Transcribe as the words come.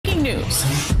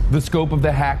news. The scope of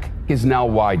the hack is now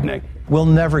widening. We'll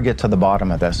never get to the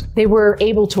bottom of this. They were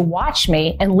able to watch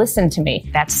me and listen to me.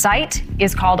 That site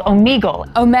is called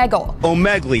Omegle.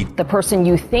 Omegle. The person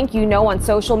you think you know on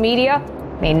social media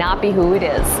may not be who it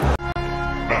is.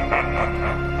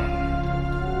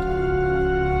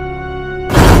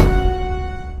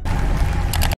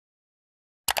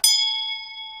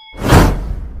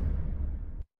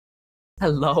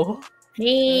 Hello?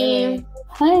 Hey.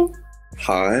 Hi.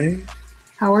 Hi.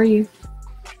 How are you?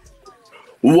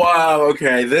 Wow,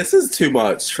 okay, this is too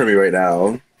much for me right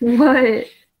now. What?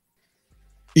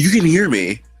 You can hear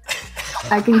me.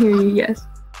 I can hear you, yes.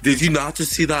 Did you not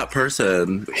just see that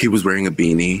person? He was wearing a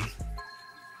beanie.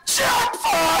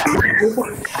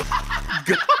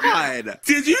 God!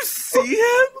 Did you see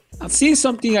him? I've seen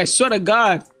something, I swear to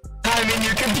God. I'm in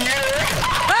your computer.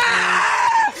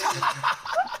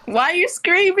 Why are you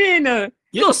screaming?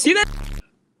 You don't see that?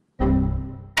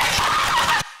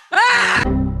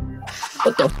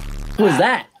 What the f was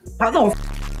that? How the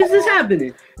f is this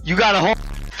happening? You got a whole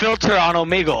filter on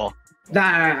Omegle.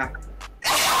 Nah.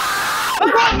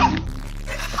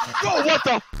 Bro, what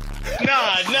the f?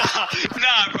 Nah,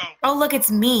 bro. Oh, look,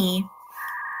 it's me.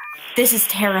 This is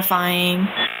terrifying.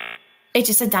 It's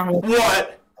just a download.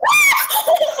 What?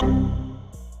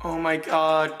 Oh my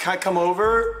God, can I come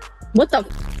over? What the?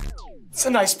 It's a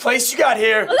nice place you got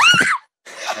here.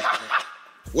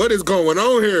 What is going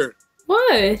on here?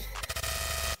 What?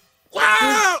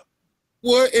 Wow!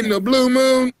 What in the blue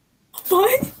moon?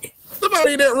 What?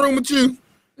 Somebody in that room with you?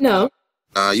 No.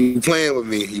 You playing with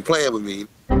me. You playing with me.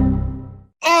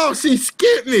 Oh, she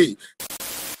skipped me.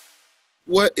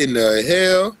 What in the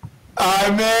hell?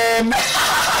 I'm in.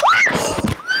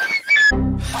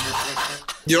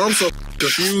 Yo, I'm so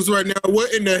confused right now.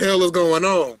 What in the hell is going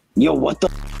on? Yo, what the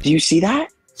f? Do you see that?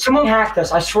 Someone hacked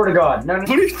us, I swear to God. No.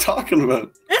 What are you talking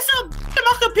about? It's a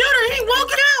my computer, he won't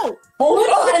get out! Oh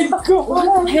my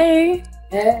God. Hey.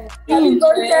 Happy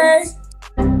birthday.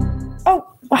 Oh,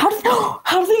 how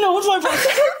does he know it's my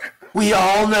birthday? We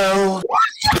all know.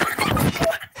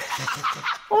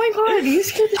 Oh my God, you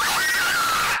scared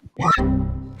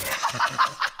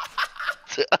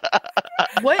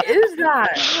What is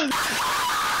that?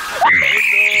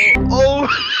 Oh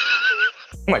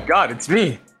my God, it's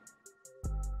me.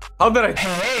 How did I?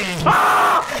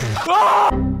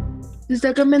 Se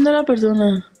está cambiando la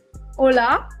persona.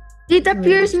 Hola? It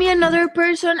appears me another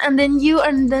person and then you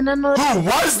and then another. Who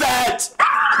was that?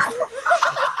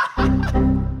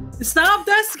 Stop,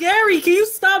 that's scary. Can you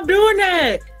stop doing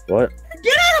that? What?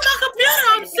 Get out of my computer,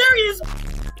 I'm serious.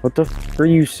 What the f are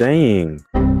you saying?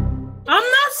 I'm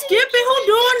not skipping, who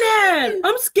doing that?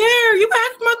 I'm scared, you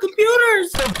hacked my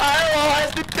computers. The firewall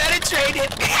has been penetrated.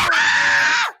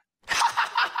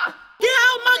 Get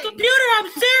out of my computer, I'm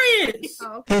serious.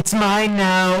 Oh. It's mine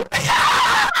now. Get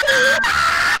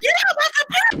out of my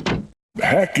computer.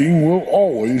 Hacking will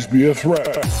always be a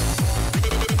threat.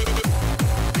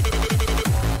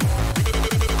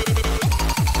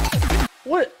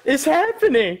 What is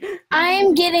happening? I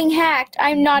am getting hacked.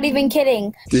 I'm not even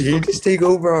kidding. Did you just take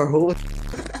over our whole...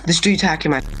 This dude's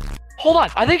hacking my... Hold on,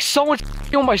 I think someone's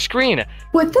on my screen.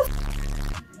 What the?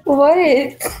 What?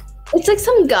 It's like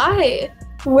some guy.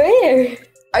 Where?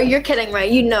 Oh, you're kidding,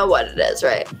 right? You know what it is,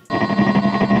 right?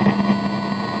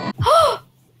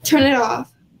 Turn it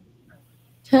off.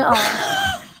 Turn it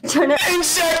off. Turn it.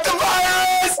 Inject the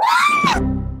virus!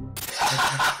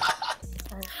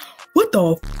 What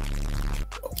the?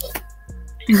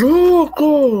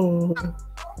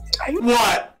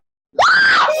 What?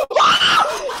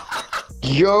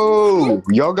 Yo,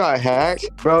 y'all got hacked?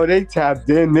 Bro, they tapped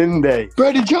in, didn't they?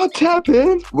 Bro, did y'all tap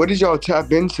in? What did y'all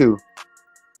tap into?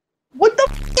 What the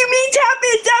f you mean tap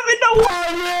in the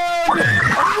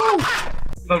water?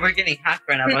 But we're getting hacked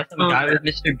right now by some guy with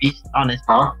Mr. Beast on his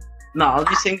phone. No, all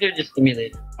these things are just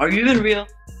simulated. Are you even real?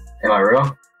 Am I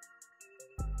real?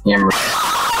 Yeah, I'm real.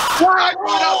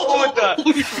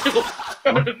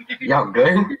 Y'all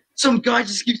good? Some guy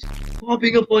just keeps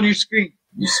popping up on your screen.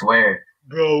 You swear.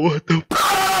 Bro, what the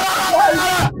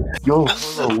Yo,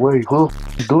 hold on, wait, who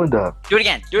is doing that? Do it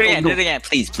again, do it again, do it again.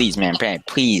 Please, man,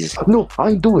 please. No, I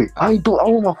ain't do it. I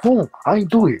want my phone. I ain't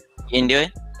do it. You didn't do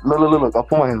it? Look, I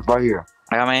put my hands right here.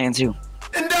 I got my hand too.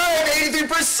 And now I have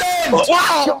 83%!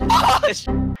 Wow!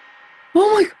 Oh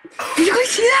my! Did you guys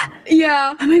see that?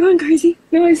 Yeah. Am I going crazy?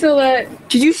 No, I saw that.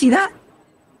 Did you see that?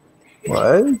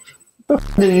 What? What the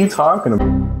f are you talking about?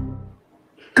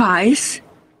 Guys, I'm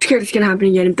scared it's gonna happen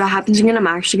again. If that happens again, I'm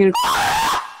actually gonna.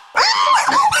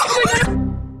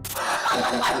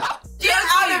 Get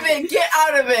out of it! Get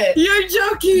out of it! You're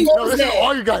joking! No, listen to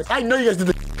all you guys. I know you guys did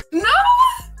this. No!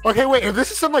 Okay, wait. If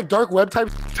this is some like dark web type,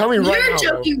 tell me right now. You're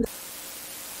joking. Bro.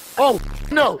 Oh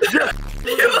no! You're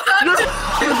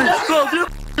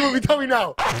with me. Tell me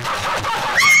now.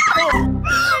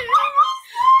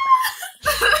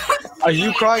 Are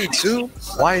you crying too?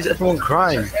 Why is everyone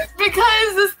crying?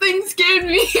 Because this thing scared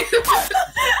me.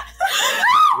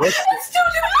 What? It's too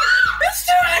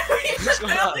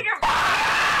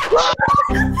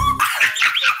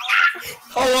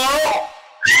Hello?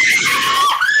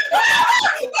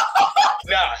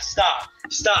 Nah, stop.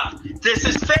 This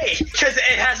is fake, because it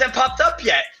hasn't popped up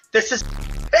yet. This is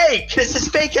fake. This is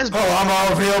fake as— Oh, I'm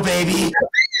all real, baby.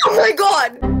 Oh my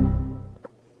god.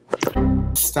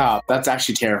 Stop. That's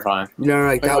actually terrifying. No,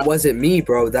 like, that wasn't me,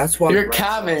 bro. That's why— You're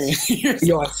camming.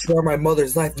 Yo, I swear on my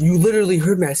mother's life. You literally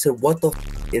heard me. I said, what the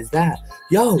is that?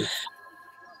 Yo.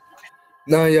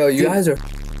 No, yo, you guys are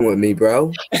with me,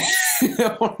 bro.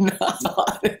 No, no.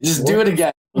 Just do it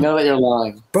again. You know that you're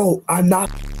lying. Bro, I'm not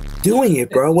doing it,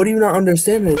 bro. What are you not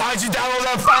understanding? Why'd you download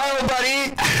that file,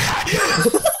 buddy?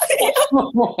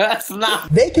 That's not—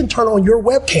 They can turn on your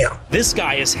webcam. This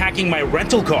guy is hacking my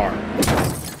rental car.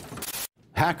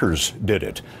 Hackers did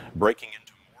it, breaking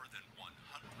into more than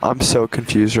 100. I'm so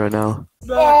confused right now.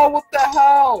 Oh, what the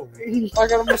hell? I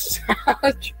got a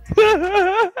massage.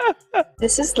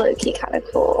 This is low-key kind of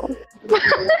cool.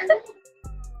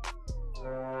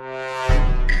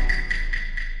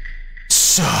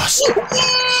 Sus.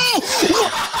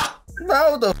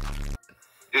 No, the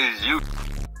is you.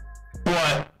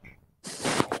 What?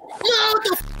 No,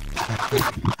 the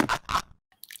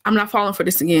I'm not falling for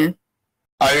this again.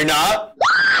 Are you not?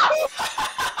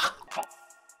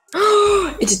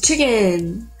 It's a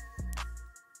chicken.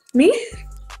 Me?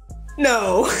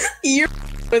 No, you're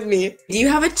with me. Do you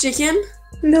have a chicken?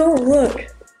 No, look.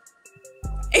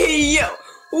 Hey, yo,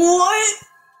 what?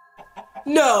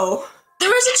 No. There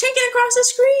was a chicken across the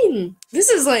screen. This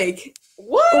is like,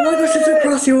 what? Oh my gosh, it's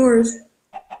across yours.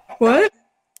 What?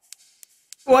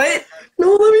 What?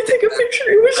 No, let me take a picture.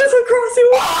 It was just across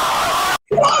yours.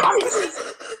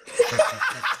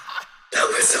 That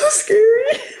was so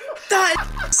scary. That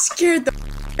scared the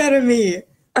out of me.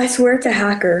 I swear it's a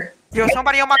hacker. Yo,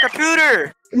 somebody on my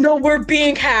computer! No, we're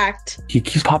being hacked. He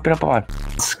keeps popping up on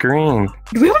my screen.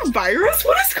 Do we have a virus?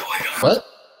 What is going on? What?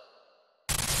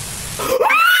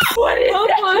 What is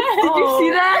that? Did you see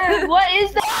that? What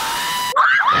is that?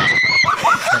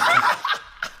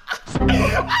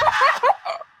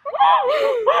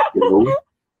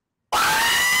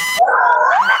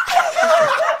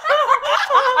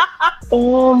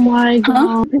 Oh my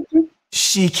god.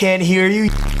 She can't hear you.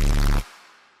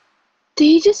 Did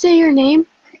he just say your name?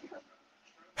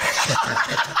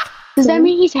 Does that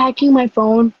mean he's hacking my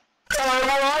phone? I'm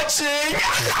watching.